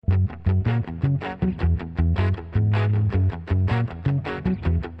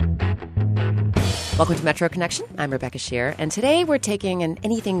Welcome to Metro Connection. I'm Rebecca Shear, and today we're taking an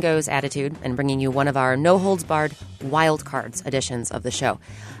anything-goes attitude and bringing you one of our no-holds-barred wild cards editions of the show.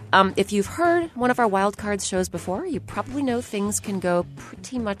 If you've heard one of our wild cards shows before, you probably know things can go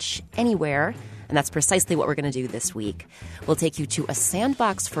pretty much anywhere, and that's precisely what we're going to do this week. We'll take you to a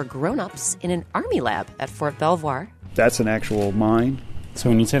sandbox for grown-ups in an Army lab at Fort Belvoir. That's an actual mine. So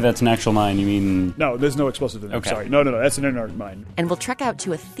when you say that's an actual mine, you mean... No, there's no explosive in there. Okay. Sorry. No, that's an inert mine. And we'll trek out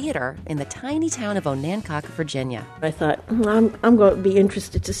to a theater in the tiny town of Onancock, Virginia. I thought, I'm going to be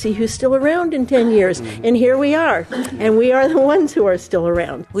interested to see who's still around in 10 years. And here we are. And we are the ones who are still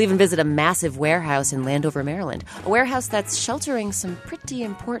around. We'll even visit a massive warehouse in Landover, Maryland. A warehouse that's sheltering some pretty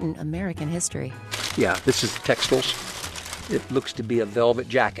important American history. Yeah, this is textiles. It looks to be a velvet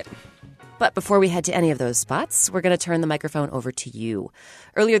jacket. But before we head to any of those spots, we're going to turn the microphone over to you.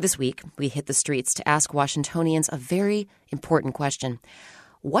 Earlier this week, we hit the streets to ask Washingtonians a very important question.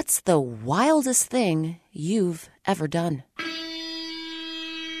 What's the wildest thing you've ever done?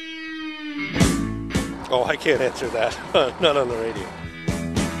 Oh, I can't answer that. Not on the radio.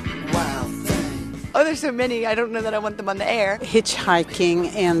 Oh, there's so many. I don't know that I want them on the air.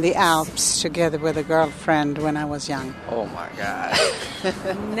 Hitchhiking in the Alps together with a girlfriend when I was young. Oh, my God.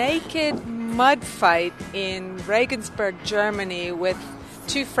 Naked mud fight in Regensburg, Germany with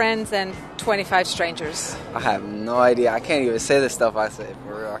 2 friends and 25 strangers. I have no idea. I can't even say the stuff I say.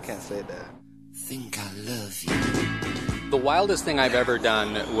 For real, I can't say that. Think I love you. The wildest thing I've ever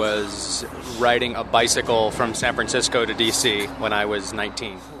done was riding a bicycle from San Francisco to D.C. when I was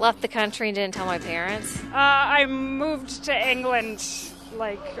 19. Left the country and didn't tell my parents. I moved to England,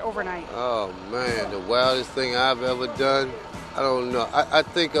 overnight. Oh, man, the wildest thing I've ever done? I don't know. I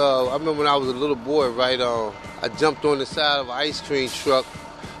think, I remember when I was a little boy, right, I jumped on the side of an ice cream truck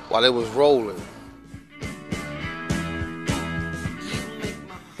while it was rolling.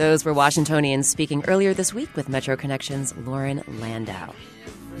 Those were Washingtonians speaking earlier this week with Metro Connection's Lauren Landau.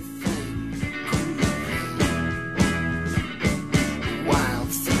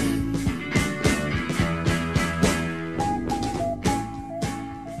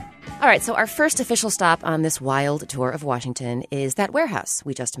 All right, so our first official stop on this wild tour of Washington is that warehouse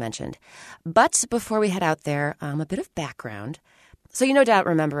we just mentioned. But before we head out there, a bit of background. So you no doubt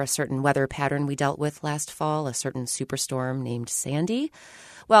remember a certain weather pattern we dealt with last fall, a certain superstorm named Sandy.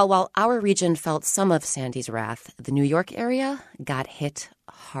 Well, while our region felt some of Sandy's wrath, the New York area got hit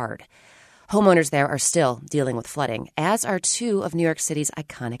hard. Homeowners there are still dealing with flooding, as are 2 of New York City's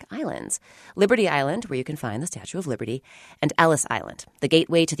iconic islands. Liberty Island, where you can find the Statue of Liberty, and Ellis Island, the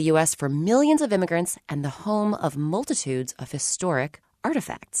gateway to the U.S. for millions of immigrants and the home of multitudes of historic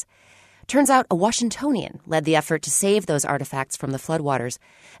artifacts. Turns out a Washingtonian led the effort to save those artifacts from the floodwaters.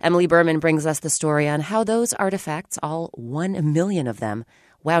 Emily Berman brings us the story on how those artifacts, all 1 million of them,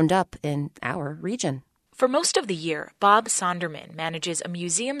 wound up in our region. For most of the year, Bob Sonderman manages a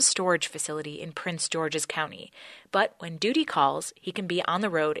museum storage facility in Prince George's County. But when duty calls, he can be on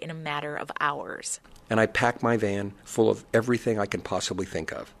the road in a matter of hours. And I pack my van full of everything I can possibly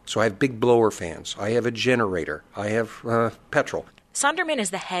think of. So I have big blower fans. I have a generator. I have petrol. Sonderman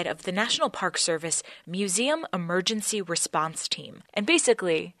is the head of the National Park Service Museum Emergency Response Team. And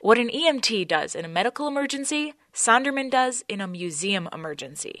basically, what an EMT does in a medical emergency, Sonderman does in a museum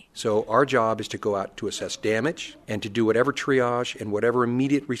emergency. So our job is to go out to assess damage and to do whatever triage and whatever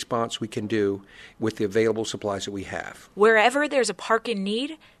immediate response we can do with the available supplies that we have. Wherever there's a park in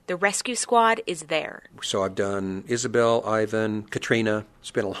need, the rescue squad is there. So I've done Isabel, Ivan, Katrina,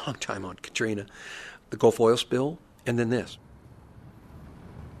 spent a long time on Katrina, the Gulf oil spill, and then this.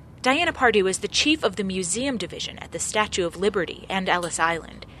 Diana Pardue is the chief of the museum division at the Statue of Liberty and Ellis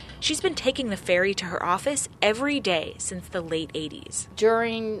Island. She's been taking the ferry to her office every day since the late 80s.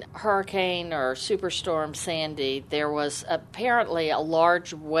 During Hurricane or Superstorm Sandy, there was apparently a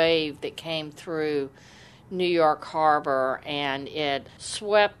large wave that came through New York Harbor, and it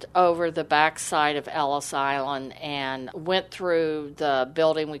swept over the backside of Ellis Island and went through the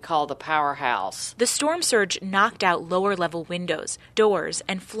building we call the Powerhouse. The storm surge knocked out lower-level windows, doors,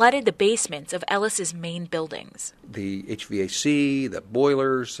 and flooded the basements of Ellis's main buildings. The HVAC, the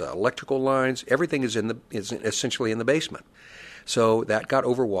boilers, electrical lines, everything is essentially in the basement. So that got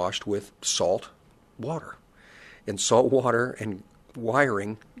overwashed with salt water. And salt water and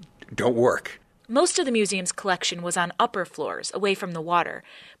wiring don't work. Most of the museum's collection was on upper floors, away from the water,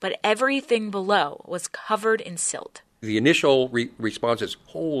 but everything below was covered in silt. The initial response is,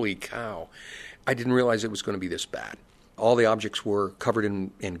 holy cow, I didn't realize it was going to be this bad. All the objects were covered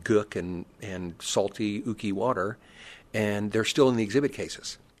in gook and salty, ooky water, and they're still in the exhibit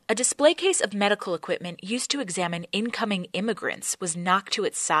cases. A display case of medical equipment used to examine incoming immigrants was knocked to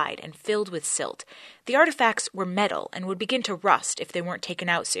its side and filled with silt. The artifacts were metal and would begin to rust if they weren't taken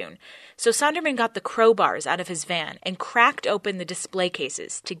out soon. So Sonderman got the crowbars out of his van and cracked open the display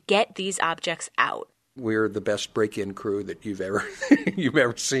cases to get these objects out. We're the best break-in crew that you've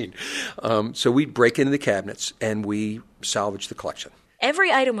ever seen. So we break into the cabinets and we salvage the collection.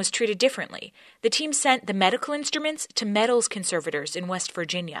 Every item was treated differently. The team sent the medical instruments to metals conservators in West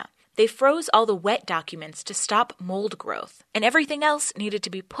Virginia. They froze all the wet documents to stop mold growth, and everything else needed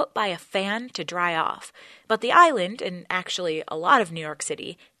to be put by a fan to dry off. But the island, and actually a lot of New York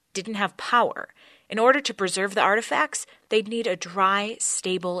City, didn't have power. In order to preserve the artifacts, they'd need a dry,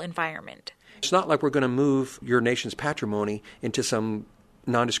 stable environment. It's not like we're going to move your nation's patrimony into some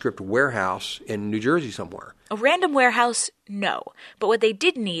nondescript warehouse in New Jersey somewhere. A random warehouse, no. But what they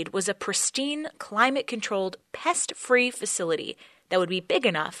did need was a pristine, climate-controlled, pest-free facility that would be big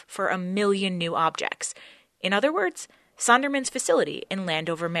enough for 1 million new objects. In other words, Sonderman's facility in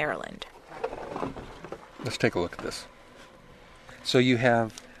Landover, Maryland. Let's take a look at this. So you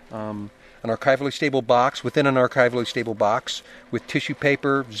have an archivally stable box within an archivally stable box with tissue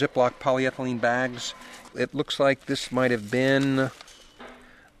paper, Ziploc polyethylene bags. It looks like this might have been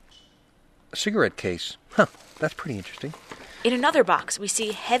a cigarette case. Huh, that's pretty interesting. In another box, we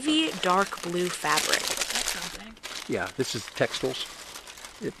see heavy, dark blue fabric. That's something. Yeah, this is textiles.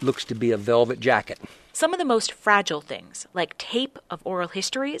 It looks to be a velvet jacket. Some of the most fragile things, like tape of oral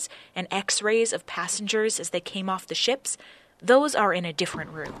histories and x-rays of passengers as they came off the ships, those are in a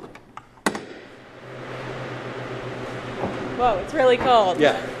different room. Whoa, it's really cold.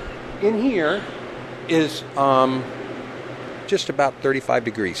 Yeah. In here is just about 35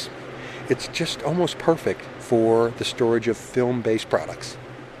 degrees. It's just almost perfect for the storage of film-based products.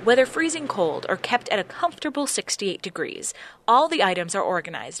 Whether freezing cold or kept at a comfortable 68 degrees, all the items are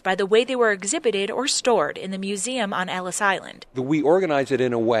organized by the way they were exhibited or stored in the museum on Ellis Island. We organize it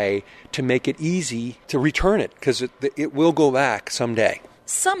in a way to make it easy to return it, because it will go back someday.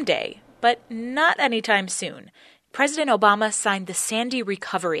 Someday, but not anytime soon. President Obama signed the Sandy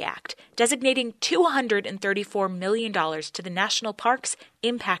Recovery Act, designating $234 million to the national parks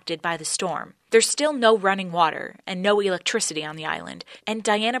impacted by the storm. There's still no running water and no electricity on the island, and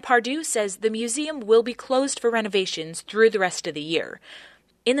Diana Pardue says the museum will be closed for renovations through the rest of the year.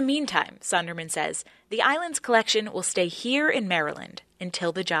 In the meantime, Sonderman says, the island's collection will stay here in Maryland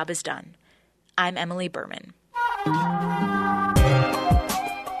until the job is done. I'm Emily Berman.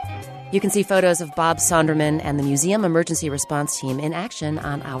 You can see photos of Bob Sonderman and the Museum Emergency Response Team in action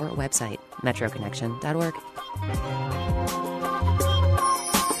on our website, metroconnection.org.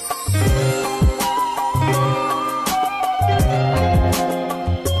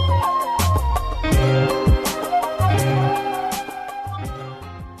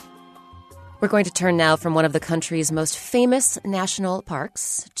 We're going to turn now from one of the country's most famous national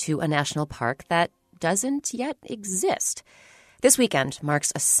parks to a national park that doesn't yet exist. This weekend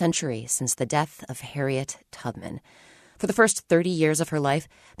marks a century since the death of Harriet Tubman. For the first 30 years of her life,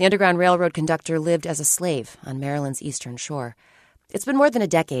 the Underground Railroad conductor lived as a slave on Maryland's eastern shore. It's been more than a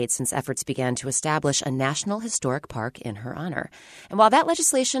decade since efforts began to establish a national historic park in her honor. And while that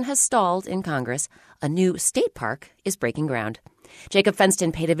legislation has stalled in Congress, a new state park is breaking ground. Jacob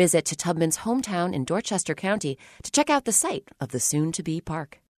Fenston paid a visit to Tubman's hometown in Dorchester County to check out the site of the soon-to-be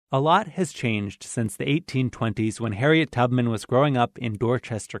park. A lot has changed since the 1820s when Harriet Tubman was growing up in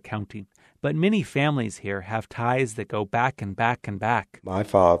Dorchester County. But many families here have ties that go back and back and back. My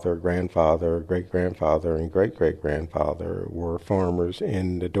father, grandfather, great-grandfather, and great-great-grandfather were farmers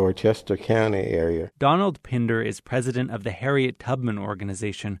in the Dorchester County area. Donald Pinder is president of the Harriet Tubman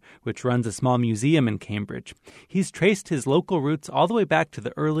Organization, which runs a small museum in Cambridge. He's traced his local roots all the way back to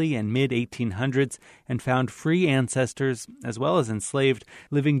the early and mid-1800s and found free ancestors, as well as enslaved,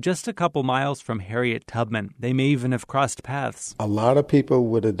 living just a couple miles from Harriet Tubman. They may even have crossed paths. A lot of people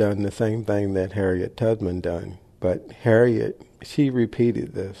would have done the same thing that Harriet Tubman done, but Harriet, she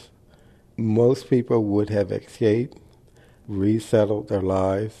repeated this. Most people would have escaped, resettled their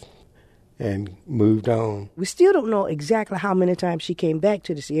lives, and moved on. We still don't know exactly how many times she came back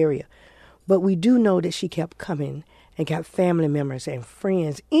to this area, but we do know that she kept coming and got family members and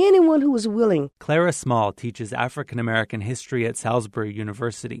friends, anyone who was willing. Clara Small teaches African American history at Salisbury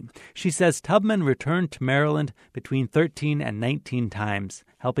University. She says Tubman returned to Maryland between 13 and 19 times,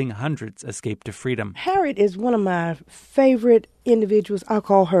 helping hundreds escape to freedom. Harriet is one of my favorite individuals. I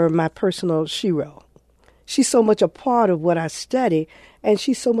call her my personal shero. She's so much a part of what I study, and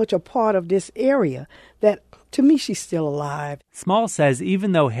she's so much a part of this area that, to me, she's still alive. Small says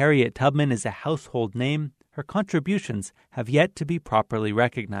even though Harriet Tubman is a household name, her contributions have yet to be properly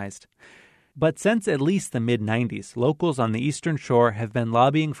recognized. But since at least the mid-90s, locals on the Eastern Shore have been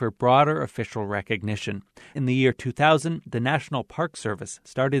lobbying for broader official recognition. In the year 2000, the National Park Service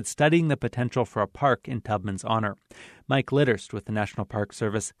started studying the potential for a park in Tubman's honor. Mike Litterst with the National Park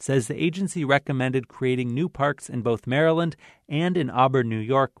Service says the agency recommended creating new parks in both Maryland and in Auburn, New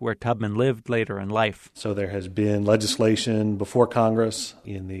York, where Tubman lived later in life. So there has been legislation before Congress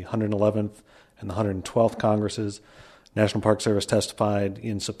in the 111th and the 112th Congresses. National Park Service testified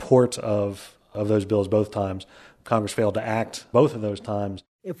in support of those bills both times. Congress failed to act both of those times.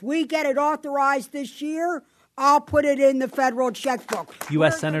 If we get it authorized this year, I'll put it in the federal checkbook.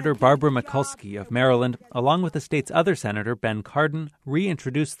 U.S. Senator Barbara Mikulski of Maryland, along with the state's other senator, Ben Cardin,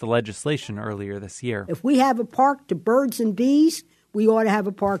 reintroduced the legislation earlier this year. If we have a park to birds and bees, we ought to have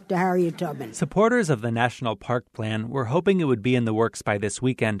a park to Harriet Tubman. Supporters of the National Park Plan were hoping it would be in the works by this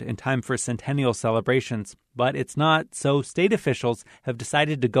weekend in time for centennial celebrations. But it's not, so state officials have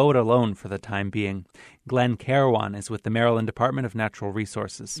decided to go it alone for the time being. Glenn Carawan is with the Maryland Department of Natural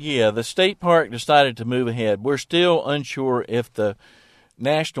Resources. Yeah, the state park decided to move ahead. We're still unsure if the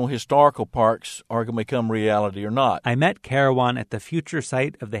national historical parks are going to become reality or not. I met Carawan at the future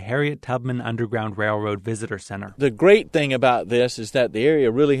site of the Harriet Tubman Underground Railroad Visitor Center. The great thing about this is that the area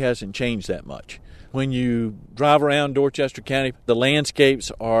really hasn't changed that much. When you drive around Dorchester County, the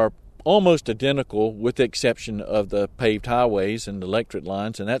landscapes are almost identical with the exception of the paved highways and electric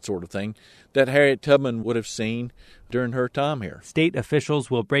lines and that sort of thing that Harriet Tubman would have seen during her time here. State officials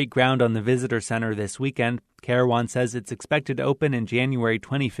will break ground on the visitor center this weekend. Carawan says it's expected to open in January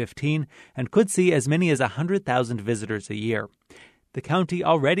 2015 and could see as many as 100,000 visitors a year. The county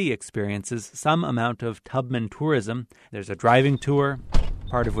already experiences some amount of Tubman tourism. There's a driving tour,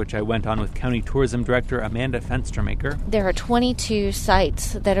 part of which I went on with County Tourism Director Amanda Fenstermaker. There are 22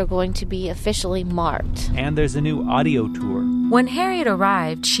 sites that are going to be officially marked. And there's a new audio tour. When Harriet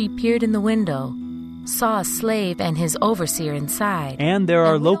arrived, she peered in the window, saw a slave and his overseer inside. And there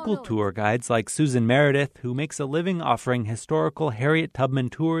are local tour guides like Susan Meredith, who makes a living offering historical Harriet Tubman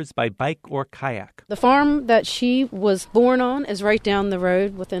tours by bike or kayak. The farm that she was born on is right down the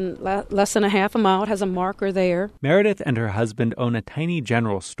road within less than a half a mile. It has a marker there. Meredith and her husband own a tiny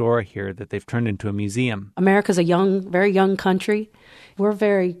general store here that they've turned into a museum. America's a very young country. We're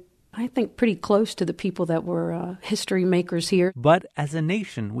I think pretty close to the people that were history makers here. But as a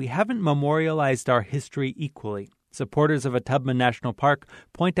nation, we haven't memorialized our history equally. Supporters of a Tubman National Park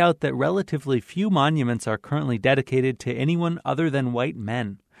point out that relatively few monuments are currently dedicated to anyone other than white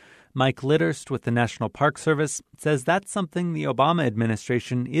men. Mike Litterst with the National Park Service says that's something the Obama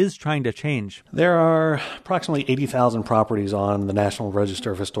administration is trying to change. There are approximately 80,000 properties on the National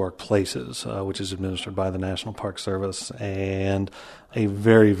Register of Historic Places, which is administered by the National Park Service, and a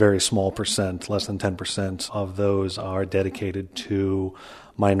very, very small percent, less than 10% of those are dedicated to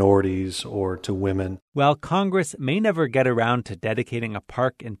minorities or to women. While Congress may never get around to dedicating a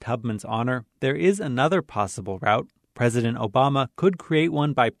park in Tubman's honor, there is another possible route. President Obama could create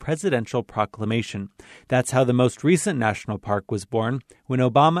one by presidential proclamation. That's how the most recent national park was born, when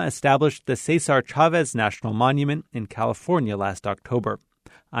Obama established the Cesar Chavez National Monument in California last October.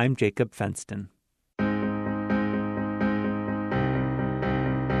 I'm Jacob Fenston.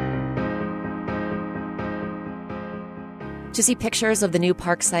 To see pictures of the new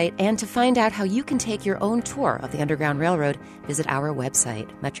park site and to find out how you can take your own tour of the Underground Railroad, visit our website,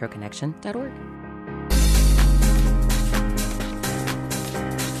 metroconnection.org.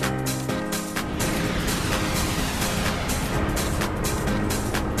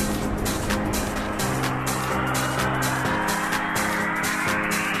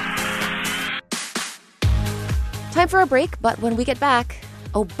 Time for a break, but when we get back,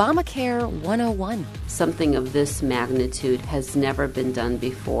 Obamacare 101. Something of this magnitude has never been done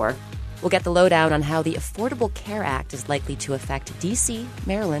before. We'll get the lowdown on how the Affordable Care Act is likely to affect D.C.,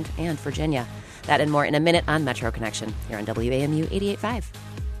 Maryland, and Virginia. That and more in a minute on Metro Connection, here on WAMU 88.5.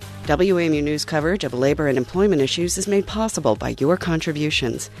 WAMU News coverage of labor and employment issues is made possible by your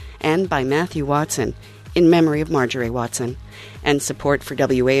contributions and by Matthew Watson, in memory of Marjorie Watson. And support for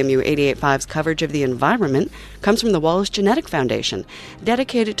WAMU 88.5's coverage of the environment comes from the Wallace Genetic Foundation,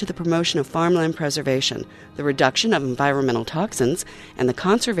 dedicated to the promotion of farmland preservation, the reduction of environmental toxins, and the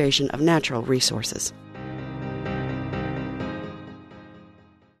conservation of natural resources.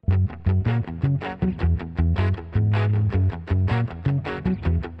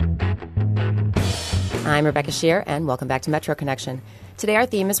 I'm Rebecca Shear, and welcome back to Metro Connection. Today our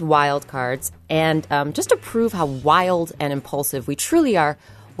theme is wild cards, and just to prove how wild and impulsive we truly are,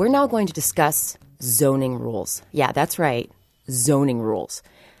 we're now going to discuss zoning rules. Yeah, that's right, zoning rules.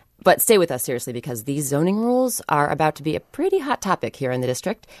 But stay with us, seriously, because these zoning rules are about to be a pretty hot topic here in the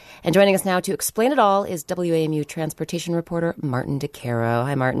district. And joining us now to explain it all is WAMU transportation reporter Martin DeCaro.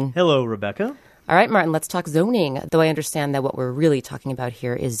 Hi, Martin. Hello, Rebecca. All right, Martin, let's talk zoning, though I understand that what we're really talking about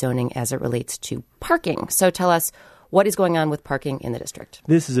here is zoning as it relates to parking. So tell us, what is going on with parking in the district?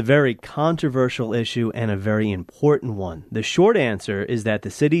 This is a very controversial issue and a very important one. The short answer is that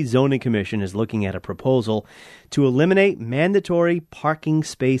the City Zoning Commission is looking at a proposal to eliminate mandatory parking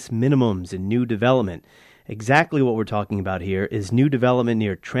space minimums in new development. Exactly what we're talking about here is new development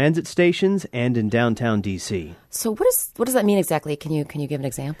near transit stations and in downtown D.C. So what does that mean exactly? Can you give an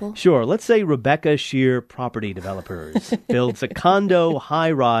example? Sure. Let's say Rebecca Shear Property Developers builds a condo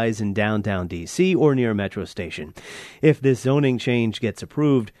high-rise in downtown D.C. or near a metro station. If this zoning change gets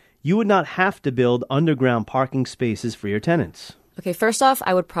approved, you would not have to build underground parking spaces for your tenants. Okay, first off,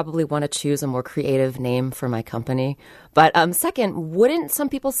 I would probably want to choose a more creative name for my company. But second, wouldn't some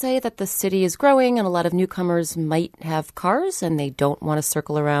people say that the city is growing and a lot of newcomers might have cars and they don't want to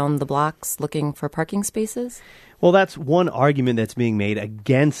circle around the blocks looking for parking spaces? Well, that's one argument that's being made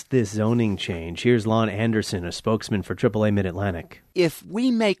against this zoning change. Here's Lon Anderson, a spokesman for AAA Mid-Atlantic. If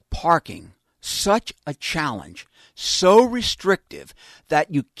we make parking such a challenge, so restrictive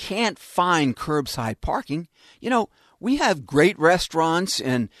that you can't find curbside parking, we have great restaurants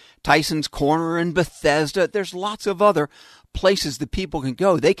in Tyson's Corner and Bethesda. There's lots of other places that people can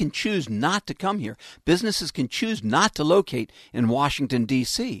go. They can choose not to come here. Businesses can choose not to locate in Washington,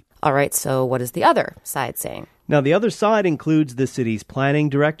 D.C. All right, so what is the other side saying? Now, the other side includes the city's planning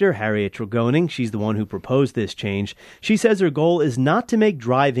director, Harriet Tregoning. She's the one who proposed this change. She says her goal is not to make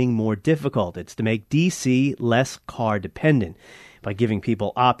driving more difficult. It's to make D.C. less car dependent by giving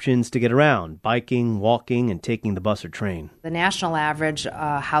people options to get around, biking, walking, and taking the bus or train. The national average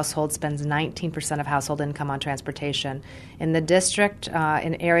household spends 19% of household income on transportation. In the district,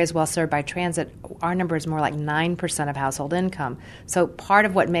 in areas well served by transit, our number is more like 9% of household income. So part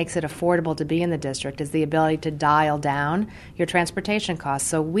of what makes it affordable to be in the district is the ability to dial down your transportation costs.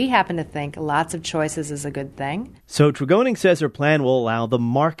 So we happen to think lots of choices is a good thing. So Tregoning says her plan will allow the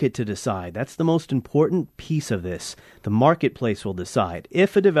market to decide. That's the most important piece of this. The marketplace will decide.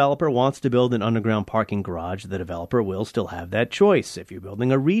 If a developer wants to build an underground parking garage, the developer will still have that choice. If you're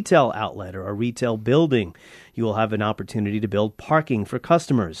building a retail outlet or a retail building, you will have an opportunity to build parking for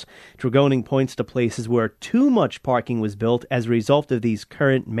customers. Tregoning points to places where too much parking was built as a result of these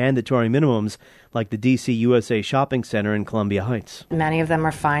current mandatory minimums, like the DC USA Shopping Center in Columbia Heights. Many of them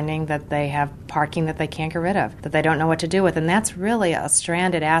are finding that they have parking that they can't get rid of, that they don't know what to do with, and that's really a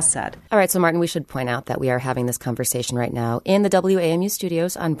stranded asset. All right, so Martin, we should point out that we are having this conversation right now in the WAMU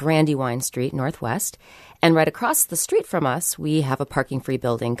studios on Brandywine Street Northwest. And right across the street from us, we have a parking-free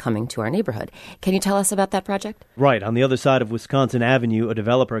building coming to our neighborhood. Can you tell us about that project? Right. On the other side of Wisconsin Avenue, a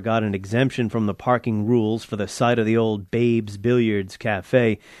developer got an exemption from the parking rules for the site of the old Babe's Billiards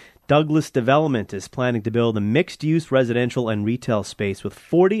Cafe. Douglas Development is planning to build a mixed-use residential and retail space with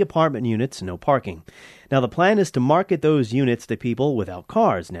 40 apartment units and no parking. Now, the plan is to market those units to people without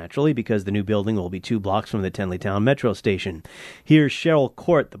cars, naturally, because the new building will be 2 blocks from the Tenleytown Metro Station. Here's Cheryl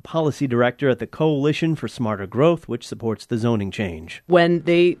Court, the policy director at the Coalition for Smarter Growth, which supports the zoning change. When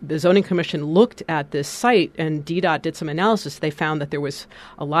the Zoning Commission looked at this site and DDOT did some analysis, they found that there was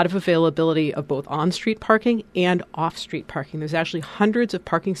a lot of availability of both on-street parking and off-street parking. There's actually hundreds of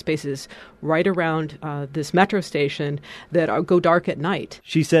parking spaces right around this metro station that go dark at night.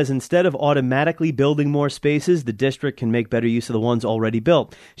 She says instead of automatically building more spaces, the district can make better use of the ones already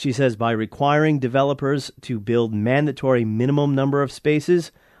built. She says by requiring developers to build mandatory minimum number of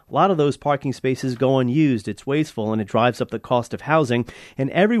spaces, a lot of those parking spaces go unused. It's wasteful and it drives up the cost of housing, and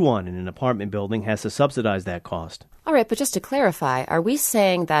everyone in an apartment building has to subsidize that cost. All right, but just to clarify, are we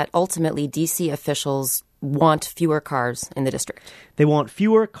saying that ultimately D.C. officials want fewer cars in the district? They want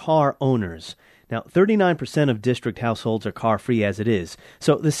fewer car owners. Now, 39% of district households are car-free as it is.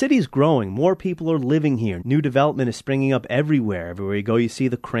 So the city's growing. More people are living here. New development is springing up everywhere. Everywhere you go, you see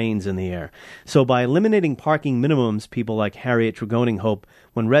the cranes in the air. So by eliminating parking minimums, people like Harriet Tregoning hope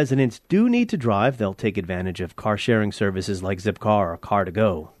when residents do need to drive, they'll take advantage of car-sharing services like Zipcar or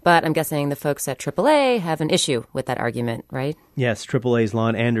Car2Go. But I'm guessing the folks at AAA have an issue with that argument, right? Yes, AAA's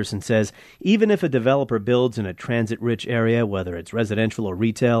Lon Anderson says even if a developer builds in a transit-rich area, whether it's residential or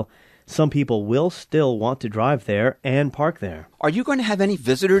retail, some people will still want to drive there and park there. Are you going to have any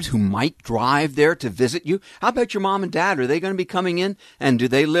visitors who might drive there to visit you? How about your mom and dad? Are they going to be coming in? And do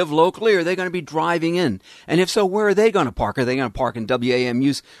they live locally or are they going to be driving in? And if so, where are they going to park? Are they going to park in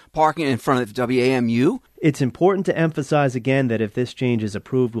WAMU's parking in front of WAMU? It's important to emphasize again that if this change is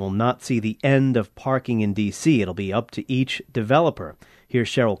approved, we'll not see the end of parking in D.C. It'll be up to each developer. Here's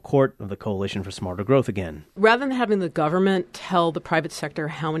Cheryl Court of the Coalition for Smarter Growth again. Rather than having the government tell the private sector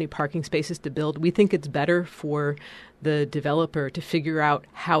how many parking spaces to build, we think it's better for the developer to figure out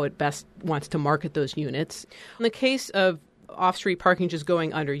how it best wants to market those units. In the case of off-street parking just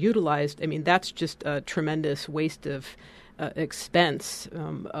going underutilized, I mean, that's just a tremendous waste of expense.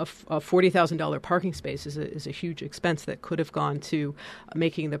 A $40,000 parking space is a huge expense that could have gone to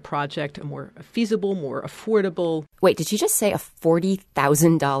making the project a more feasible, more affordable. Wait, did you just say a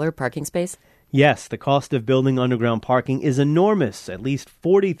 $40,000 parking space? Yes, the cost of building underground parking is enormous, at least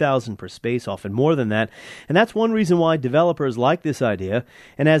 $40,000 per space, often more than that. And that's one reason why developers like this idea.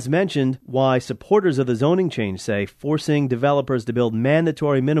 And as mentioned, why supporters of the zoning change say forcing developers to build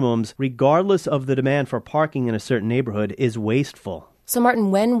mandatory minimums, regardless of the demand for parking in a certain neighborhood, is wasteful. So, Martin,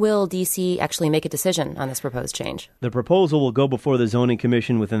 when will D.C. actually make a decision on this proposed change? The proposal will go before the Zoning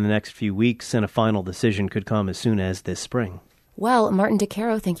Commission within the next few weeks, and a final decision could come as soon as this spring. Well, Martin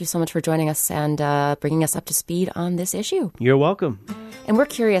DeCaro, thank you so much for joining us and bringing us up to speed on this issue. You're welcome. And we're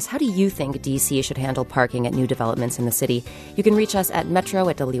curious, how do you think D.C. should handle parking at new developments in the city? You can reach us at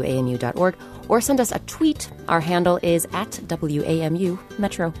metro@wamu.org or send us a tweet. Our handle is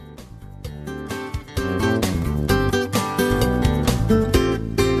 @WAMU-Metro.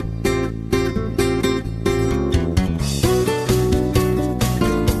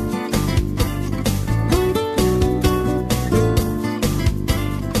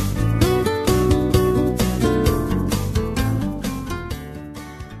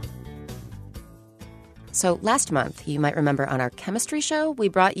 So last month, you might remember on our chemistry show, we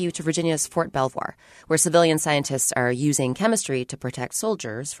brought you to Virginia's Fort Belvoir, where civilian scientists are using chemistry to protect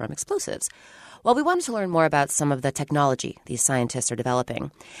soldiers from explosives. Well, we wanted to learn more about some of the technology these scientists are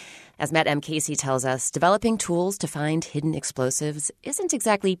developing. As Matt M. Casey tells us, developing tools to find hidden explosives isn't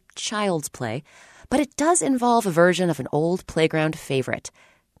exactly child's play, but it does involve a version of an old playground favorite,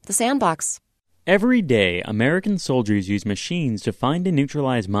 the sandbox. Every day, American soldiers use machines to find and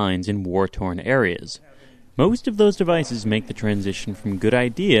neutralize mines in war-torn areas. Most of those devices make the transition from good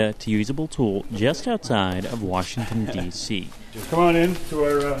idea to usable tool just outside of Washington, D.C. Just come on in to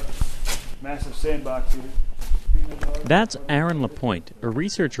our massive sandbox here. That's Aaron LaPointe, a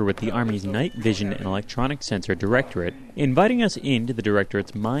researcher with the Army's Night Vision and Electronic Sensor Directorate, inviting us into the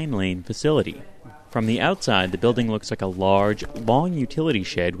Directorate's Mine Lane facility. From the outside, the building looks like a large, long utility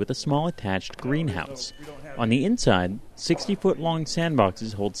shed with a small attached greenhouse. On the inside, 60-foot-long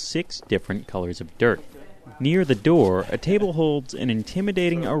sandboxes hold 6 different colors of dirt. Near the door, a table holds an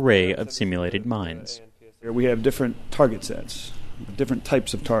intimidating array of simulated mines. We have different target sets, different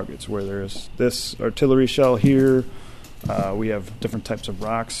types of targets, where there's this artillery shell here. We have different types of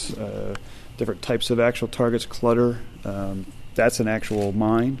rocks, different types of actual targets, clutter. That's an actual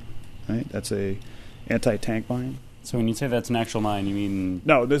mine, right? That's a anti-tank mine. So when you say that's an actual mine, you mean...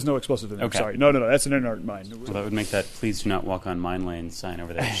 No, there's no explosive in there. Okay. Sorry. No, that's an inert mine. Well, that would make that "Please do not walk on mine lane" sign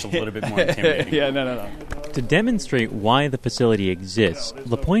over there just a little bit more intimidating. Yeah, no. To demonstrate why the facility exists,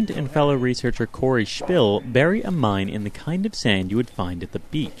 LaPointe and fellow researcher Corey Spill bury a mine in the kind of sand you would find at the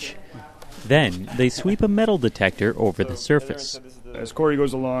beach. Then they sweep a metal detector over the surface. As Corey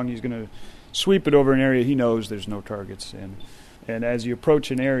goes along, he's going to sweep it over an area he knows there's no targets in. And as you approach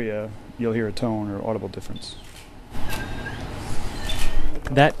an area, you'll hear a tone or audible difference.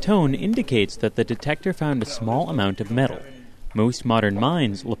 That tone indicates that the detector found a small amount of metal. Most modern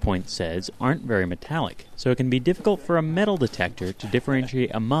mines, LaPointe says, aren't very metallic, so it can be difficult for a metal detector to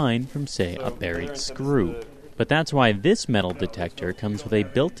differentiate a mine from, say, a buried screw. But that's why this metal detector comes with a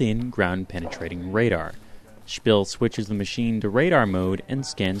built-in ground-penetrating radar. Spill switches the machine to radar mode and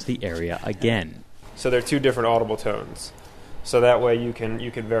scans the area again. So there are 2 different audible tones. So that way you can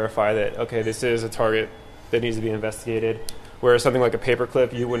verify that, okay, this is a target that needs to be investigated, whereas something like a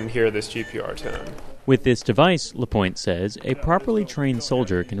paperclip, you wouldn't hear this GPR tone. With this device, LaPointe says, a properly trained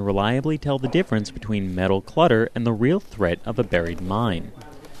soldier can reliably tell the difference between metal clutter and the real threat of a buried mine.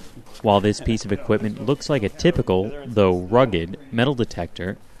 While this piece of equipment looks like a typical, though rugged, metal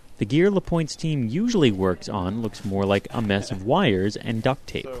detector, the gear LaPointe's team usually works on looks more like a mess of wires and duct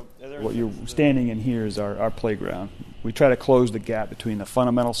tape. What you're standing in here is our playground. We try to close the gap between the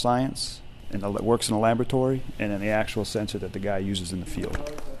fundamental science and that works in a laboratory and then the actual sensor that the guy uses in the field.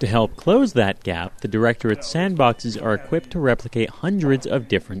 To help close that gap, the Directorate's sandboxes are equipped to replicate hundreds of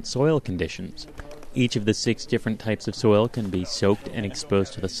different soil conditions. Each of the 6 different types of soil can be soaked and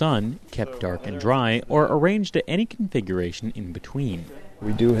exposed to the sun, kept dark and dry, or arranged at any configuration in between.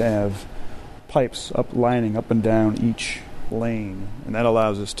 We do have pipes lining up and down each lane, and that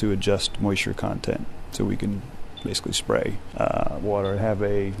allows us to adjust moisture content. So we can basically spray water, have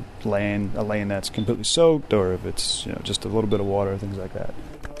a lane that's completely soaked, or if it's just a little bit of water, things like that.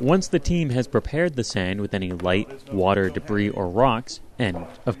 Once the team has prepared the sand with any light, water, debris, or rocks, and,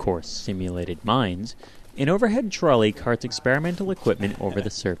 of course, simulated mines, an overhead trolley carts experimental equipment over the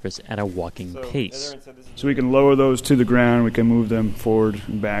surface at a walking pace. So we can lower those to the ground, we can move them forward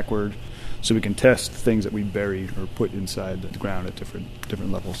and backward, so we can test things that we buried or put inside the ground at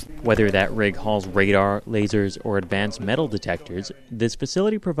different levels. Whether that rig hauls radar, lasers, or advanced metal detectors, this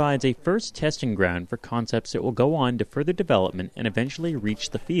facility provides a first testing ground for concepts that will go on to further development and eventually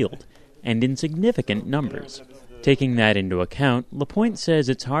reach the field, and in significant numbers. Taking that into account, LaPointe says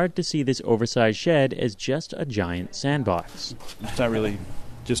it's hard to see this oversized shed as just a giant sandbox. It's not really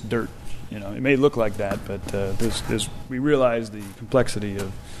just dirt. It may look like that, but we realize the complexity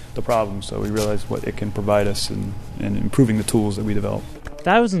of the problem, so we realize what it can provide us in improving the tools that we develop.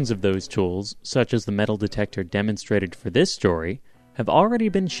 Thousands of those tools, such as the metal detector demonstrated for this story, have already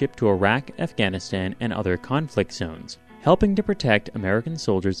been shipped to Iraq, Afghanistan, and other conflict zones, helping to protect American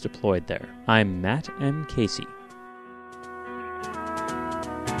soldiers deployed there. I'm Matt M. Casey.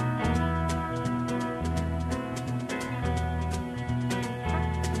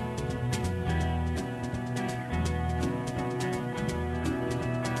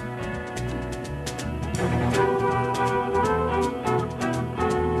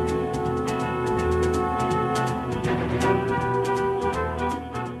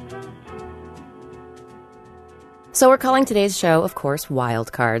 So we're calling today's show, of course,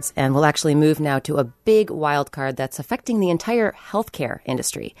 Wild Cards, and we'll actually move now to a big wild card that's affecting the entire healthcare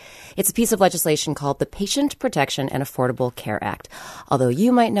industry. It's a piece of legislation called the Patient Protection and Affordable Care Act, although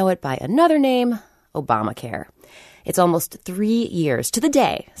you might know it by another name, Obamacare. It's almost 3 years to the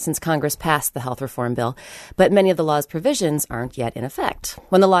day since Congress passed the health reform bill, but many of the law's provisions aren't yet in effect.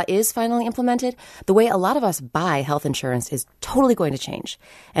 When the law is finally implemented, the way a lot of us buy health insurance is totally going to change,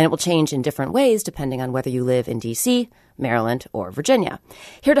 and it will change in different ways depending on whether you live in D.C., Maryland, or Virginia.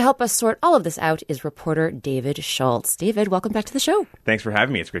 Here to help us sort all of this out is reporter David Schultz. David, welcome back to the show. Thanks for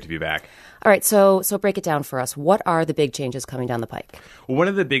having me. It's great to be back. All right, so break it down for us. What are the big changes coming down the pike? Well, one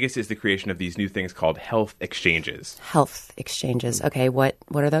of the biggest is the creation of these new things called health exchanges. Health exchanges. Okay, what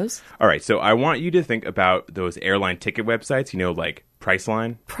are those? All right, so I want you to think about those airline ticket websites, like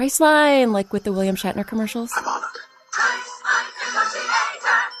Priceline. Priceline, like with the William Shatner commercials? I'm on it. Priceline negotiator.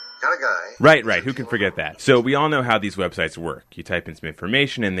 Got a guy. Right. Who can forget that? So we all know how these websites work. You type in some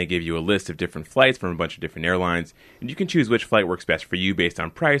information and they give you a list of different flights from a bunch of different airlines, and you can choose which flight works best for you based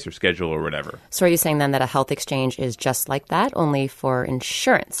on price or schedule or whatever. So are you saying then that a health exchange is just like that, only for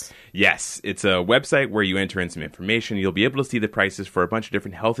insurance? Yes. It's a website where you enter in some information. You'll be able to see the prices for a bunch of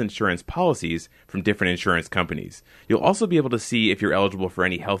different health insurance policies from different insurance companies. You'll also be able to see if you're eligible for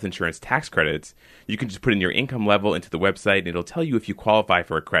any health insurance tax credits. You can just put in your income level into the website, and it'll tell you if you qualify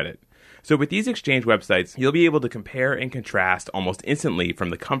for a credit. So with these exchange websites, you'll be able to compare and contrast almost instantly from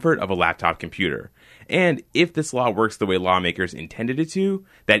the comfort of a laptop computer. And if this law works the way lawmakers intended it to,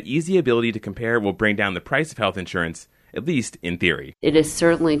 that easy ability to compare will bring down the price of health insurance, at least in theory. It is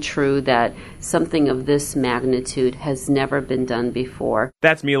certainly true that something of this magnitude has never been done before.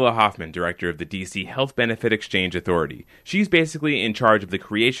 That's Mila Hoffman, director of the D.C. Health Benefit Exchange Authority. She's basically in charge of the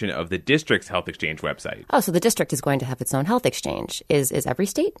creation of the district's health exchange website. Oh, so the district is going to have its own health exchange. Is every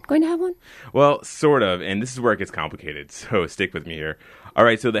state going to have one? Well, sort of, and this is where it gets complicated, so stick with me here. All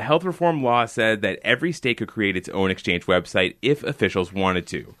right, so the health reform law said that every state could create its own exchange website if officials wanted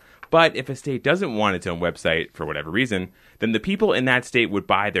to. But if a state doesn't want its own website, for whatever reason, then the people in that state would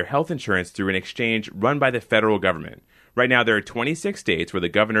buy their health insurance through an exchange run by the federal government. Right now, there are 26 states where the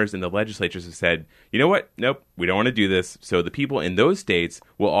governors and the legislatures have said, you know what? Nope, we don't want to do this. So the people in those states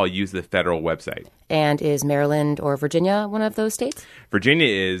will all use the federal website. And is Maryland or Virginia one of those states? Virginia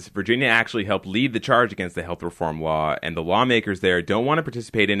is. Virginia actually helped lead the charge against the health reform law, and the lawmakers there don't want to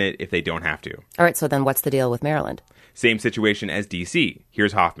participate in it if they don't have to. All right, so then what's the deal with Maryland? Same situation as D.C.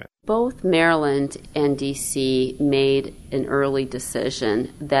 Here's Hoffman. Both Maryland and D.C. made an early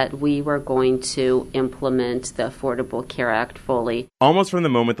decision that we were going to implement the Affordable Care Act fully. Almost from the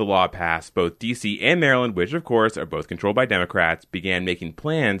moment the law passed, both D.C. and Maryland, which of course are both controlled by Democrats, began making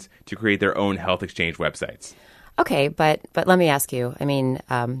plans to create their own health exchange websites. Okay, but let me ask you,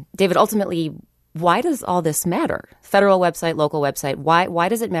 David, ultimately, why does all this matter? Federal website, local website, why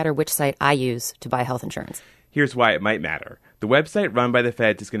does it matter which site I use to buy health insurance? Here's why it might matter. The website run by the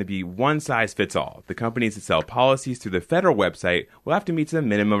feds is going to be one size fits all. The companies that sell policies through the federal website will have to meet some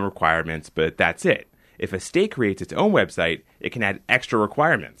minimum requirements, but that's it. If a state creates its own website, it can add extra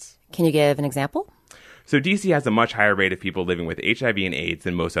requirements. Can you give an example? So DC has a much higher rate of people living with HIV and AIDS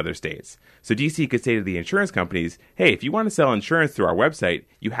than most other states. So DC could say to the insurance companies, hey, if you want to sell insurance through our website,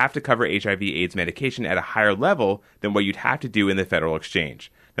 you have to cover HIV/AIDS medication at a higher level than what you'd have to do in the federal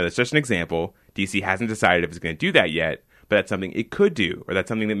exchange. Now, that's just an example. DC hasn't decided if it's going to do that yet, but that's something it could do, or that's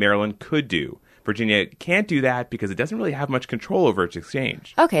something that Maryland could do. Virginia can't do that because it doesn't really have much control over its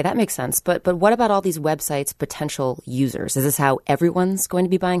exchange. Okay, that makes sense. But what about all these websites' potential users? Is this how everyone's going to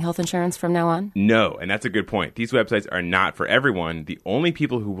be buying health insurance from now on? No, and that's a good point. These websites are not for everyone. The only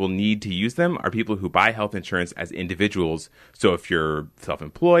people who will need to use them are people who buy health insurance as individuals. So if you're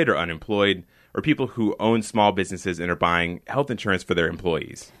self-employed or unemployed, or people who own small businesses and are buying health insurance for their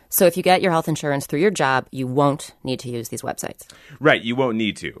employees. So if you get your health insurance through your job, you won't need to use these websites. Right, you won't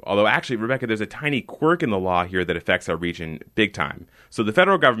need to. Although actually, Rebecca, there's a tiny quirk in the law here that affects our region big time. So the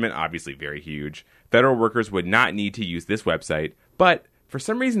federal government, obviously very huge, federal workers would not need to use this website, but for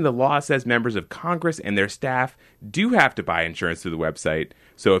some reason the law says members of Congress and their staff do have to buy insurance through the website.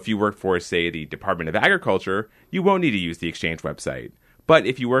 So if you work for, say, the Department of Agriculture, you won't need to use the exchange website. But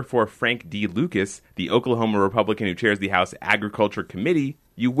if you work for Frank D. Lucas, the Oklahoma Republican who chairs the House Agriculture Committee,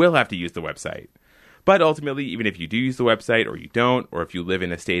 you will have to use the website. But ultimately, even if you do use the website or you don't, or if you live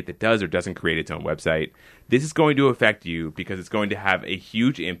in a state that does or doesn't create its own website, this is going to affect you because it's going to have a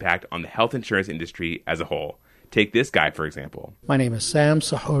huge impact on the health insurance industry as a whole. Take this guy, for example. My name is Sam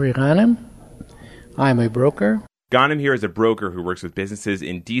Sahori Ghanem. I'm a broker. Ghanem here is a broker who works with businesses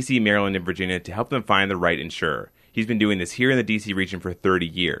in D.C., Maryland, and Virginia to help them find the right insurer. He's been doing this here in the D.C. region for 30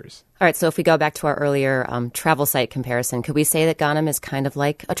 years. All right, so if we go back to our earlier travel site comparison, could we say that Ghanem is kind of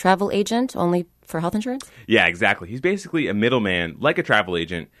like a travel agent, only for health insurance? Yeah, exactly. He's basically a middleman, like a travel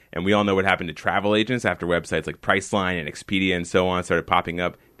agent, and we all know what happened to travel agents after websites like Priceline and Expedia and so on started popping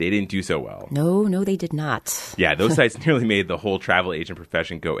up. They didn't do so well. No, they did not. Yeah, those sites nearly made the whole travel agent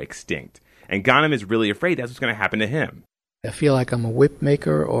profession go extinct. And Ghanem is really afraid that's what's going to happen to him. I feel like I'm a whip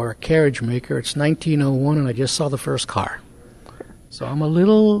maker or a carriage maker. It's 1901 and I just saw the first car. So I'm a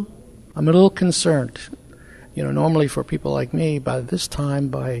little concerned. You know, normally for people like me, by this time,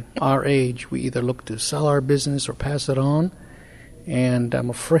 by our age, we either look to sell our business or pass it on. And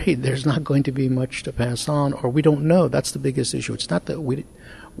I'm afraid there's not going to be much to pass on, or we don't know. That's the biggest issue. It's not that we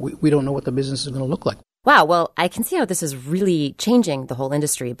don't know what the business is going to look like. Wow, well, I can see how this is really changing the whole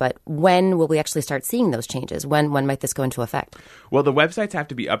industry, but when will we actually start seeing those changes? When might this go into effect? Well, the websites have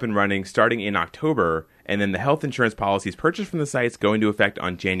to be up and running starting in October, and then the health insurance policies purchased from the sites go into effect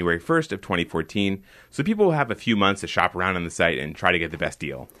on January 1st of 2014, so people will have a few months to shop around on the site and try to get the best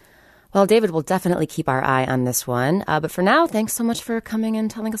deal. Well, David, we'll definitely keep our eye on this one, but for now, thanks so much for coming and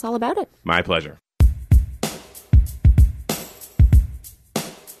telling us all about it. My pleasure.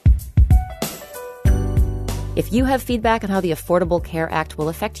 If you have feedback on how the Affordable Care Act will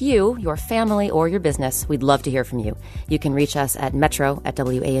affect you, your family, or your business, we'd love to hear from you. You can reach us at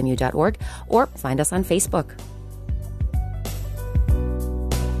metro@wamu.org or find us on Facebook.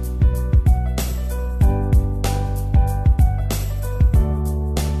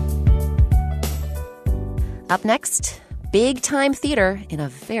 Up next, big-time theater in a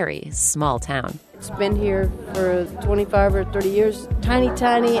very small town. It's been here for 25 or 30 years, tiny,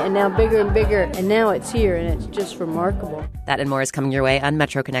 and now bigger and bigger, and now it's here, and it's just remarkable. That and more is coming your way on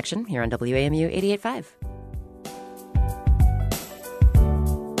Metro Connection here on WAMU 88.5.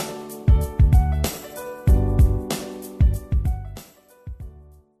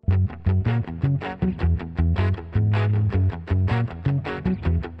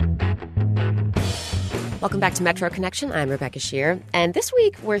 Welcome back to Metro Connection. I'm Rebecca Shear. And this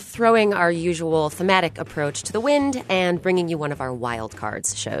week, we're throwing our usual thematic approach to the wind and bringing you one of our Wild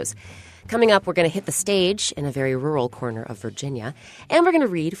Cards shows. Coming up, we're going to hit the stage in a very rural corner of Virginia, and we're going to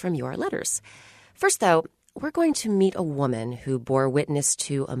read from your letters. First, though, we're going to meet a woman who bore witness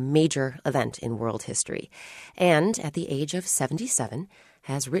to a major event in world history, and at the age of 77,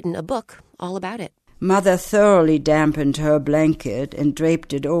 has written a book all about it. Mother thoroughly dampened her blanket and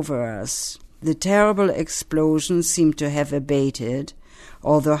draped it over us. The terrible explosion seemed to have abated,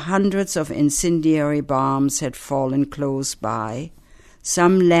 although hundreds of incendiary bombs had fallen close by,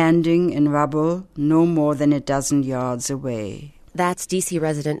 some landing in rubble no more than a dozen yards away. That's D.C.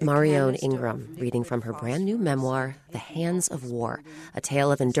 resident Marione Ingram reading from her brand new memoir, The Hands of War, a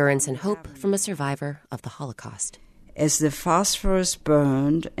tale of endurance and hope from a survivor of the Holocaust. As the phosphorus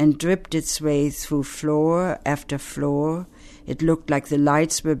burned and dripped its way through floor after floor, it looked like the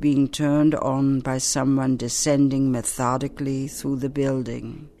lights were being turned on by someone descending methodically through the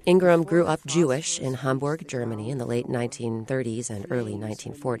building. Ingram grew up Jewish in Hamburg, Germany in the late 1930s and early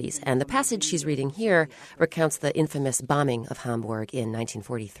 1940s, and the passage she's reading here recounts the infamous bombing of Hamburg in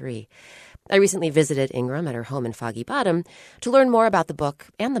 1943. I recently visited Ingram at her home in Foggy Bottom to learn more about the book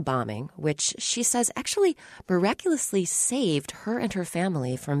and the bombing, which she says actually miraculously saved her and her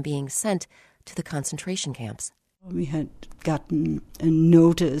family from being sent to the concentration camps. We had gotten a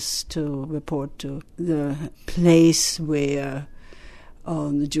notice to report to the place where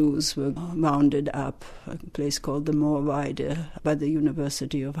the Jews were rounded up, a place called the Moorweide by the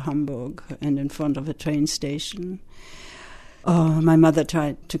University of Hamburg, and in front of a train station. My mother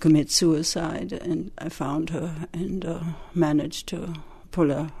tried to commit suicide, and I found her and managed to pull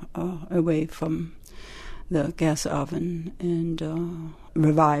her away from the gas oven and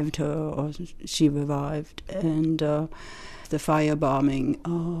revived her, or she revived. And the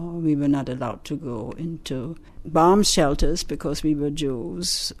firebombing, we were not allowed to go into bomb shelters because we were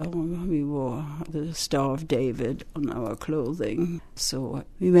Jews. We wore the Star of David on our clothing. So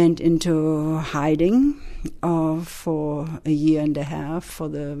we went into hiding for a year and a half for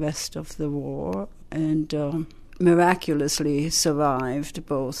the rest of the war, and miraculously survived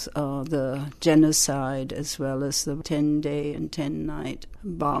both the genocide as well as the 10-day and 10-night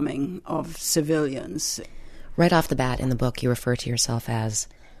bombing of civilians. Right off the bat in the book, you refer to yourself as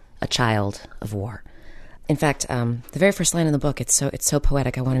a child of war. In fact, the very first line in the book, it's so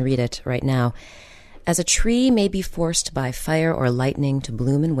poetic, I want to read it right now. As a tree may be forced by fire or lightning to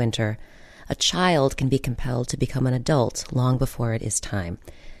bloom in winter, a child can be compelled to become an adult long before it is time.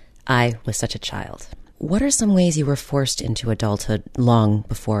 I was such a child. What are some ways you were forced into adulthood long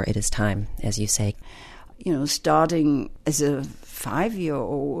before it is time, as you say? Starting as a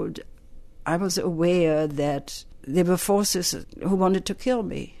 5-year-old, I was aware that there were forces who wanted to kill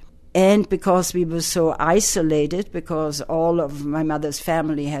me. And because we were so isolated, because all of my mother's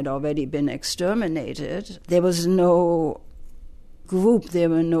family had already been exterminated, there was no group, there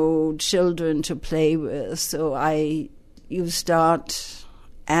were no children to play with. So you start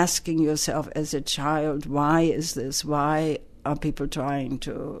asking yourself as a child, why is this? Why are people trying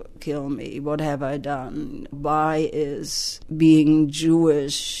to kill me? What have I done? Why is being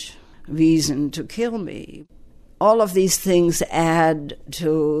Jewish reason to kill me? All of these things add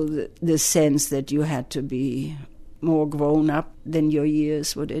to the sense that you had to be more grown up than your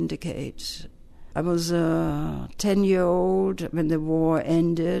years would indicate. I was a 10-year-old when the war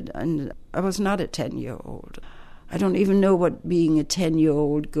ended, and I was not a 10-year-old. I don't even know what being a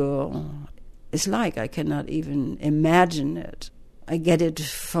 10-year-old girl is like. I cannot even imagine it. I get it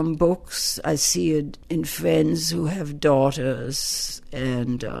from books. I see it in friends who have daughters,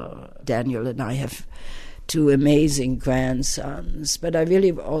 and Daniel and I have 2 amazing grandsons. But I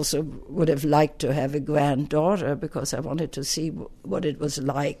really also would have liked to have a granddaughter because I wanted to see what it was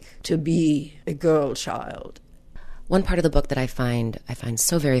like to be a girl child. One part of the book that I find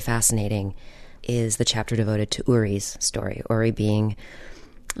so very fascinating is the chapter devoted to Uri's story. Uri being,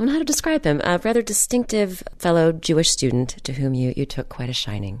 I don't know how to describe him, a rather distinctive fellow Jewish student to whom you took quite a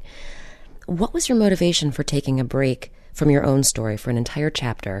shining. What was your motivation for taking a break from your own story for an entire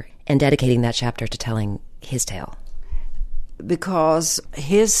chapter and dedicating that chapter to telling his tale? Because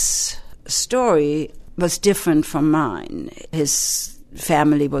his story was different from mine. His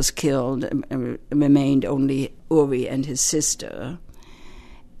family was killed, remained only Uri and his sister.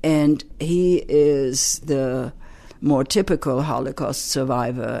 And he is the more typical Holocaust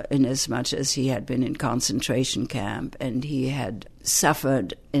survivor in as much as he had been in concentration camp and he had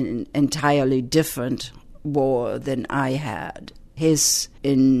suffered an entirely different war than I had. His,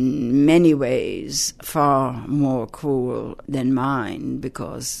 in many ways, far more cruel than mine,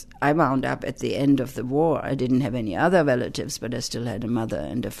 because I wound up at the end of the war. I didn't have any other relatives, but I still had a mother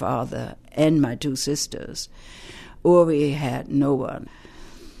and a father and my 2 sisters. Uri had no one.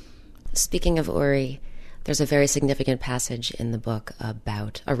 Speaking of Uri, there's a very significant passage in the book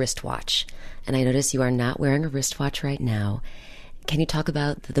about a wristwatch. And I notice you are not wearing a wristwatch right now. Can you talk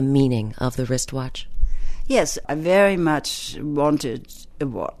about the meaning of the wristwatch? Yes, I very much wanted a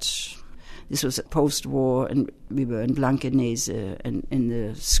watch. This was post-war, and we were in Blankenese and in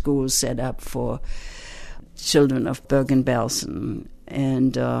the school set up for children of Bergen-Belsen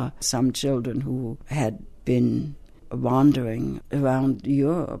and some children who had been wandering around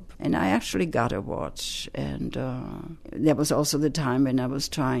Europe. And I actually got a watch. And there was also the time when I was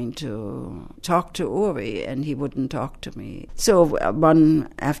trying to talk to Uri, and he wouldn't talk to me. So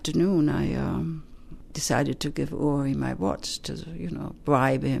one afternoon, I decided to give Uri my watch to,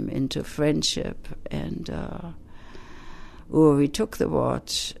 bribe him into friendship. And Uri took the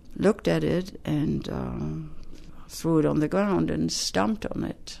watch, looked at it, and threw it on the ground and stomped on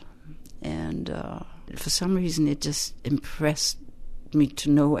it. And for some reason, it just impressed me to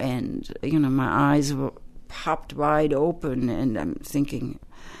no end. My eyes were popped wide open, and I'm thinking,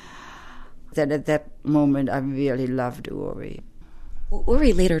 that at that moment I really loved Uri.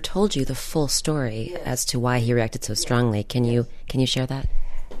 Uri later told you the full story as to why he reacted so strongly. Can you share that?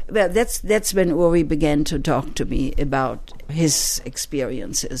 Well, that's when Uri began to talk to me about his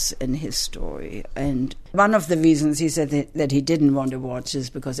experiences and his story. And one of the reasons he said that he didn't want a watch is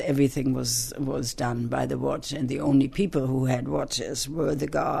because everything was done by the watch, and the only people who had watches were the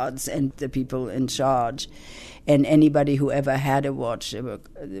guards and the people in charge. And anybody who ever had a watch,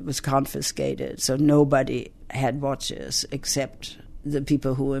 it was confiscated. So nobody had watches except the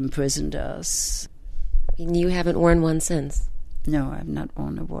people who imprisoned us. You haven't worn one since? No, I've not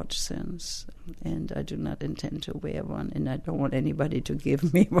worn a watch since, and I do not intend to wear one, and I don't want anybody to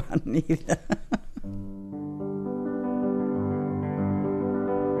give me one either.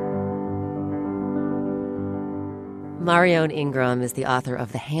 Marione Ingram is the author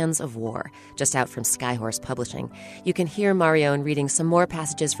of The Hands of War, just out from Skyhorse Publishing. You can hear Marione reading some more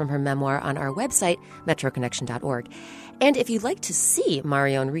passages from her memoir on our website, metroconnection.org. And if you'd like to see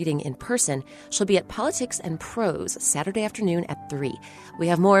Marione reading in person, she'll be at Politics and Prose Saturday afternoon at 3. We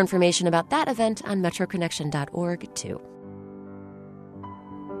have more information about that event on metroconnection.org, too.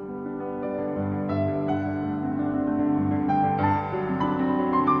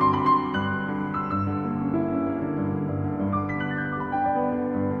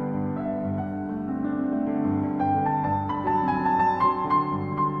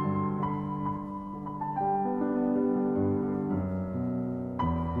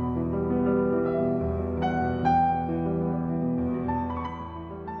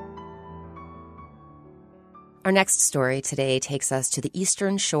 Our next story today takes us to the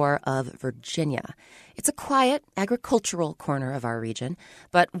eastern shore of Virginia. It's a quiet, agricultural corner of our region,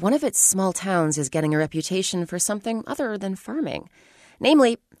 but one of its small towns is getting a reputation for something other than farming,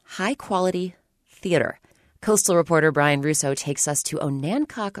 namely high-quality theater. Coastal reporter Brian Russo takes us to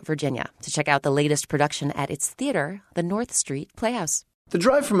Onancock, Virginia, to check out the latest production at its theater, the North Street Playhouse. The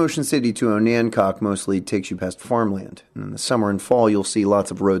drive from Ocean City to Onancock mostly takes you past farmland. And in the summer and fall, you'll see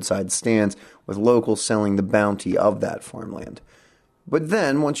lots of roadside stands with locals selling the bounty of that farmland. But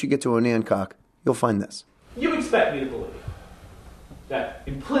then, once you get to Onancock, you'll find this. You expect me to believe that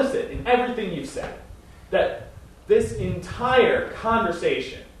implicit in everything you've said, that this entire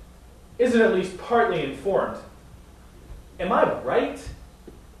conversation isn't at least partly informed. Am I right?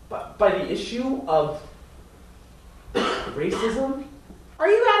 By the issue of racism? Are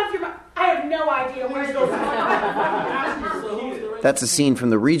you out of your mind? I have no idea where it goes. That's a scene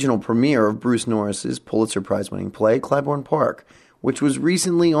from the regional premiere of Bruce Norris's Pulitzer Prize-winning play, Claiborne Park, which was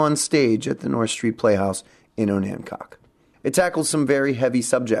recently on stage at the North Street Playhouse in Onancock. It tackles some very heavy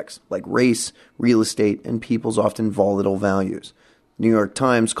subjects, like race, real estate, and people's often volatile values. The New York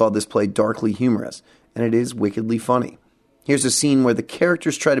Times called this play darkly humorous, and it is wickedly funny. Here's a scene where the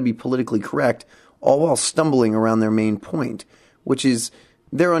characters try to be politically correct, all while stumbling around their main point, which is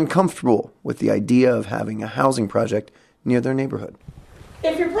they're uncomfortable with the idea of having a housing project near their neighborhood.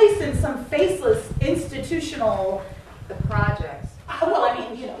 If you're placed in some faceless institutional projects, well, I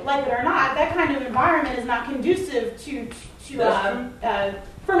mean, like it or not, that kind of environment is not conducive to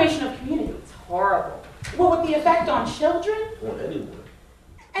formation of community. It's horrible. What would the effect on children? On anyone.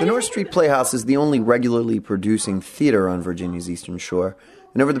 The North Street Playhouse is the only regularly producing theater on Virginia's Eastern Shore,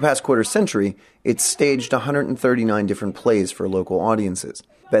 and over the past quarter century, it's staged 139 different plays for local audiences.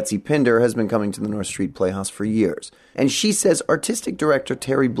 Betsy Pinder has been coming to the North Street Playhouse for years, and she says artistic director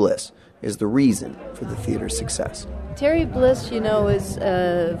Terry Bliss is the reason for the theater's success. Terry Bliss, is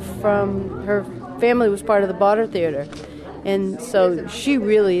from her family was part of the Botter Theater, and so she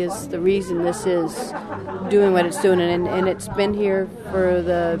really is the reason this is doing what it's doing, and it's been here for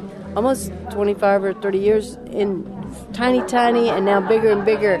the almost 25 or 30 years in tiny, and now bigger and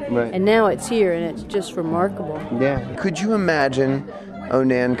bigger, right. And now it's here, and it's just remarkable. Yeah. Could you imagine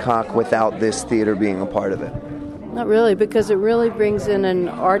Onancock without this theater being a part of it? Not really, because it really brings in an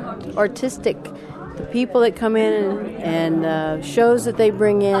artistic, the people that come in and shows that they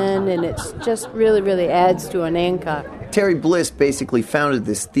bring in, and it's just really, really adds to Onancock. Terry Bliss basically founded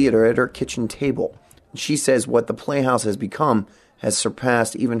this theater at her kitchen table. She says what the Playhouse has become has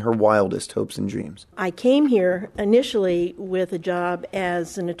surpassed even her wildest hopes and dreams. I came here initially with a job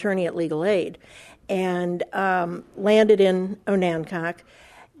as an attorney at Legal Aid and landed in Onancock.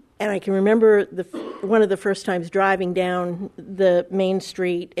 And I can remember one of the first times driving down the main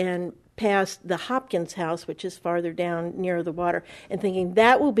street and past the Hopkins house, which is farther down near the water, and thinking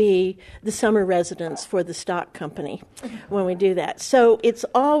that will be the summer residence for the stock company when we do that. So it's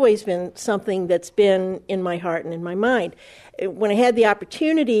always been something that's been in my heart and in my mind. When I had the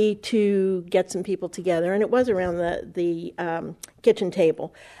opportunity to get some people together, and it was around the kitchen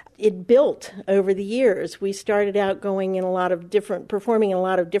table, it built over the years. We started out performing in a lot of different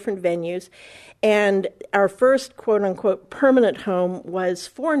venues, and our first quote-unquote permanent home was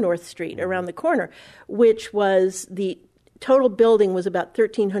 4 North Street, around the corner, which was the total building was about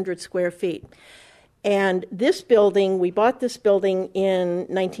 1,300 square feet. And this building, we bought this building in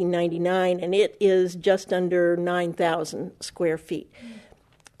 1999, and it is just under 9,000 square feet.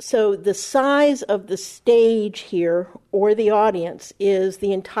 So the size of the stage here, or the audience, is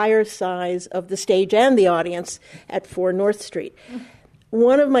the entire size of the stage and the audience at 4 North Street.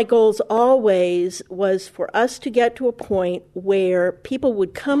 One of my goals always was for us to get to a point where people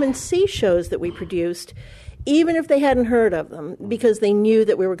would come and see shows that we produced, even if they hadn't heard of them, because they knew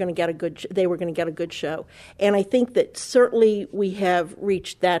that they were going to get a good show. And I think that certainly we have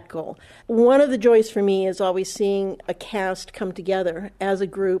reached that goal. One of the joys for me is always seeing a cast come together as a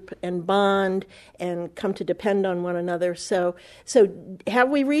group and bond and come to depend on one another. So have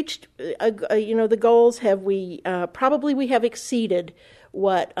we reached the goals? Have we probably we have exceeded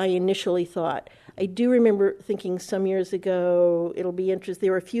what I initially thought. I do remember thinking some years ago, it'll be interesting.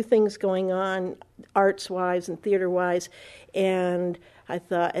 There were a few things going on arts-wise and theater-wise, and I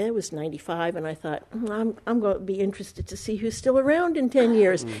thought, it was 95, and I thought, I'm going to be interested to see who's still around in 10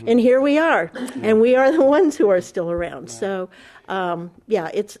 years. Mm-hmm. And here we are, and we are the ones who are still around. So,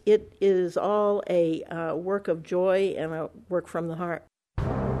 it is all a work of joy and a work from the heart.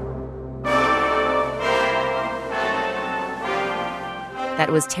 That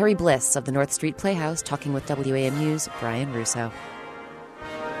was Terry Bliss of the North Street Playhouse talking with WAMU's Brian Russo.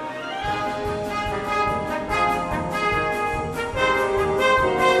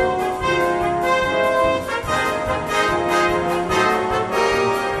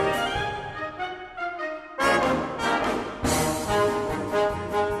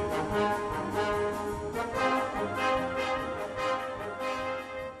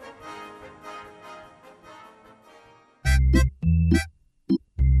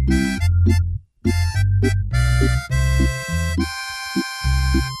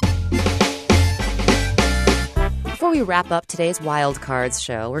 Before we wrap up today's Wild Cards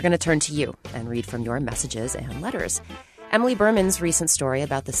show, we're going to turn to you and read from your messages and letters. Emily Berman's recent story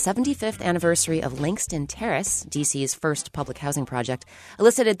about the 75th anniversary of Langston Terrace, D.C.'s first public housing project,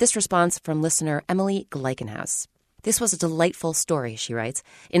 elicited this response from listener Emily Gleichenhaus. This was a delightful story, she writes,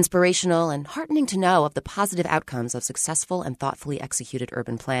 inspirational and heartening to know of the positive outcomes of successful and thoughtfully executed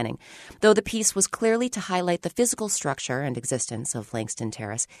urban planning. Though the piece was clearly to highlight the physical structure and existence of Langston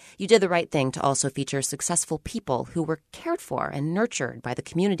Terrace, you did the right thing to also feature successful people who were cared for and nurtured by the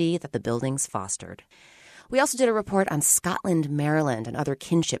community that the buildings fostered. We also did a report on Scotland, Maryland, and other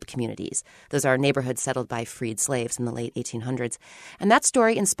kinship communities. Those are neighborhoods settled by freed slaves in the late 1800s. And that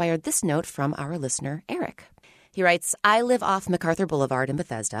story inspired this note from our listener, Eric. He writes, I live off MacArthur Boulevard in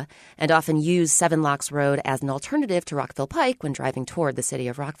Bethesda and often use Seven Locks Road as an alternative to Rockville Pike when driving toward the city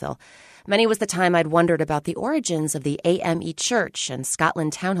of Rockville. Many was the time I'd wondered about the origins of the AME Church and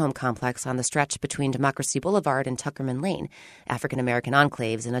Scotland Townhome Complex on the stretch between Democracy Boulevard and Tuckerman Lane, African-American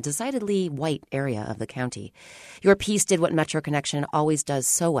enclaves in a decidedly white area of the county. Your piece did what Metro Connection always does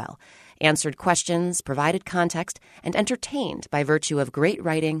so well, answered questions, provided context, and entertained by virtue of great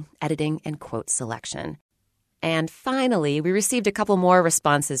writing, editing, and quote selection. And finally, we received a couple more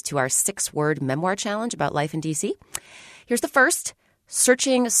responses to our 6-word memoir challenge about life in D.C. Here's the first,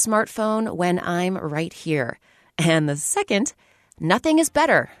 searching smartphone when I'm right here. And the second, nothing is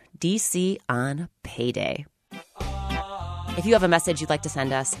better, D.C. on payday. If you have a message you'd like to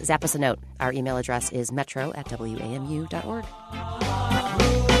send us, zap us a note. Our email address is metro@wamu.org.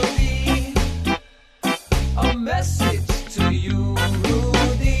 A message to you,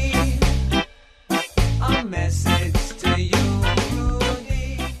 Rudy. A message to you,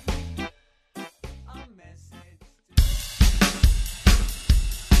 Rudy. A message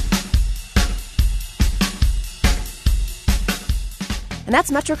And that's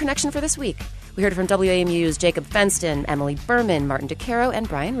Metro Connection for this week. We heard from WAMU's Jacob Fenston, Emily Berman, Martin DeCaro, and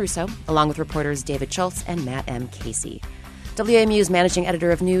Brian Russo, along with reporters David Schultz and Matt M. Casey. WAMU's managing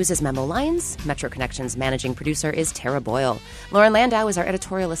editor of news is Memo Lyons. Metro Connection's managing producer is Tara Boyle. Lauren Landau is our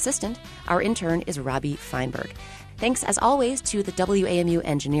editorial assistant. Our intern is Robbie Feinberg. Thanks, as always, to the WAMU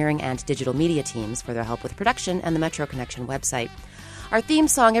engineering and digital media teams for their help with production and the Metro Connection website. Our theme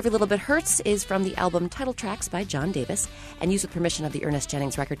song, Every Little Bit Hurts, is from the album Title Tracks by John Davis and used with permission of the Ernest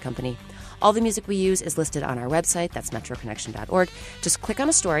Jennings Record Company. All the music we use is listed on our website, that's metroconnection.org. Just click on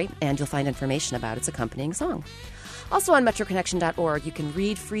a story and you'll find information about its accompanying song. Also on metroconnection.org, you can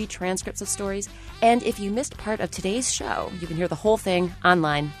read free transcripts of stories, and if you missed part of today's show, you can hear the whole thing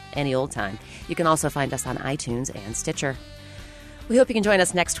online any old time. You can also find us on iTunes and Stitcher. We hope you can join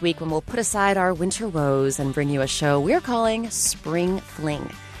us next week when we'll put aside our winter woes and bring you a show we're calling Spring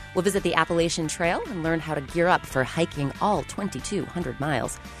Fling. We'll visit the Appalachian Trail and learn how to gear up for hiking all 2,200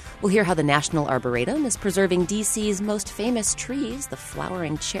 miles. We'll hear how the National Arboretum is preserving D.C.'s most famous trees, the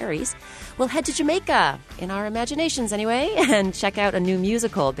flowering cherries. We'll head to Jamaica, in our imaginations anyway, and check out a new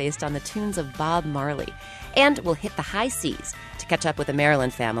musical based on the tunes of Bob Marley. And we'll hit the high seas to catch up with the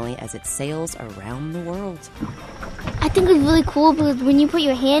Maryland family as it sails around the world. I think it's really cool because when you put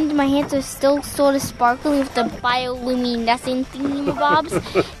your hand, my hands are still sort of sparkling with the bioluminescent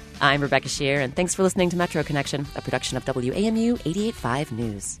thingamabobs. I'm Rebecca Shear, and thanks for listening to Metro Connection, a production of WAMU 88.5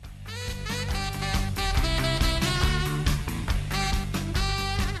 News.